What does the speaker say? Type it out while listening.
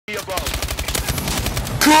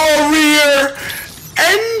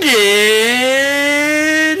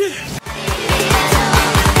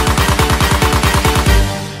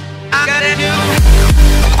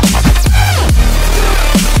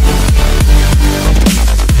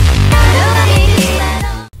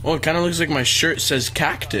it kind of looks like my shirt says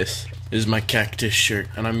cactus. This is my cactus shirt,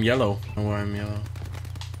 and I'm yellow. Oh, I'm yellow.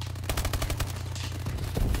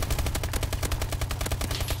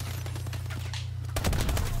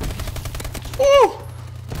 Woo!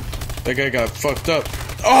 That guy got fucked up.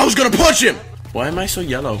 Oh, I was gonna punch him! Why am I so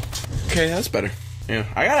yellow? Okay, that's better. Yeah,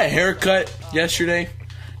 I got a haircut yesterday.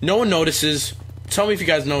 No one notices. Tell me if you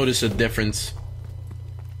guys notice a difference.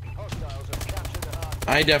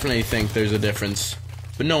 I definitely think there's a difference,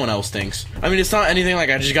 but no one else thinks. I mean, it's not anything like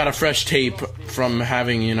I just got a fresh tape from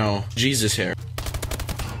having, you know, Jesus hair.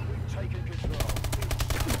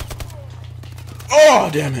 Oh,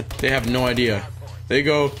 damn it. They have no idea. They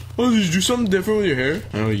go, oh, did you do something different with your hair?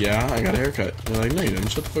 Oh, yeah, I got a haircut. They're like, no, you didn't.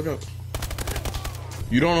 Shut the fuck up.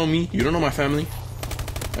 You don't know me. You don't know my family.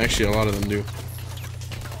 Actually, a lot of them do.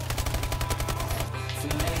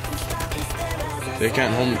 They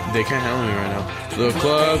can't handle me right now. The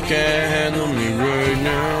club can't handle me right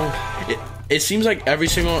now. It seems like every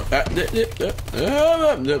single it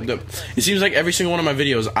seems like every single one of my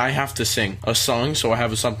videos I have to sing a song, so I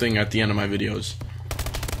have something at the end of my videos.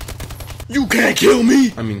 You can't kill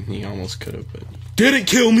me. I mean, he almost could have, but didn't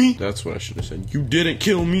kill me. That's what I should have said. You didn't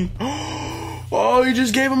kill me. Oh, he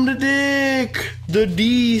just gave him the dick. The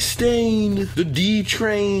D stain. The D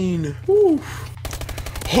train. Woo.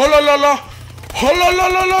 Hola la la. Hola la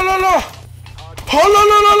la la la la. Hola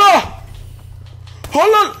la la la.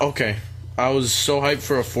 Hola. Okay. I was so hyped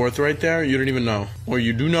for a fourth right there, you don't even know. Or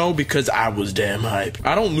you do know because I was damn hyped.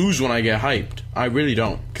 I don't lose when I get hyped. I really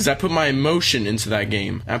don't. Because I put my emotion into that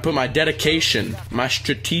game. I put my dedication, my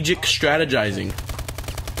strategic strategizing.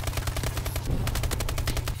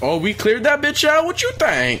 Oh, we cleared that bitch out? What you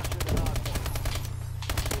think?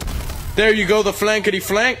 There you go, the flankety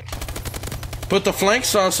flank. Put the flank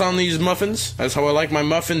sauce on these muffins. That's how I like my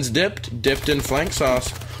muffins dipped. Dipped in flank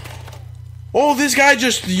sauce. Oh, this guy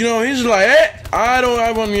just, you know, he's like, eh,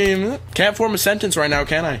 I want can't form a sentence right now,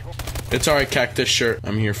 can I? It's alright, cactus shirt.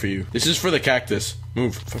 I'm here for you. This is for the cactus.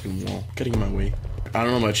 Move. Fucking wall. Getting in my way. I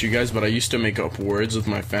don't know about you guys, but I used to make up words with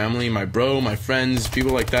my family, my bro, my friends,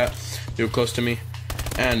 people like that. They were close to me.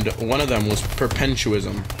 And one of them was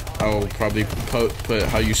perpentuism. I'll probably put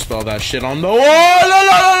how you spell that shit on the wall. La, la,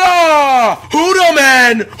 la, la. Who the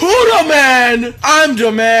man? Who the man? I'm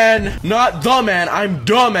the man. Not the man. I'm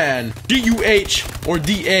the man. D-U-H or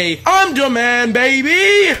D-A. I'm the man,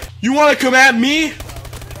 baby. You want to come at me?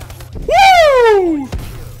 Woo!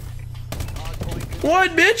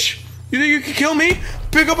 What, bitch? You think you can kill me?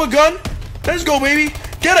 Pick up a gun? Let's go, baby.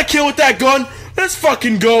 Get a kill with that gun. Let's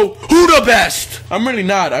fucking go. Who the best? I'm really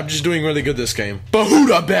not. I'm just doing really good this game. But who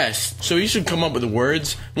the best? So you should come up with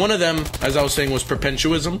words. One of them, as I was saying, was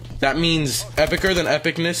perpentuism. That means epicer than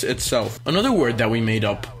epicness itself. Another word that we made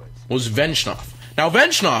up was Venschnoff. Now,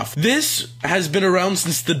 Venschnoff, this has been around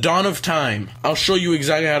since the dawn of time. I'll show you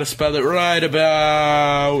exactly how to spell it right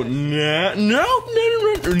about now.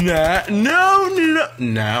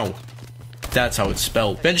 That's how it's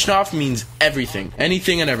spelled. Venschnoff means everything.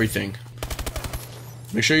 Anything and everything.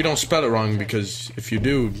 Make sure you don't spell it wrong, because if you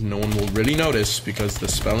do, no one will really notice, because the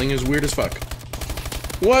spelling is weird as fuck.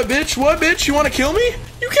 What, bitch? What, bitch? You want to kill me?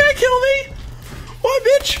 You can't kill me! What,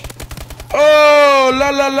 bitch? Oh, la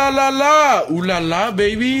la la la la! Ooh la la,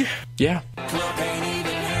 baby! Yeah.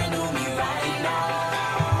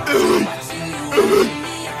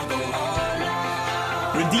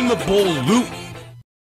 Redeemable loot.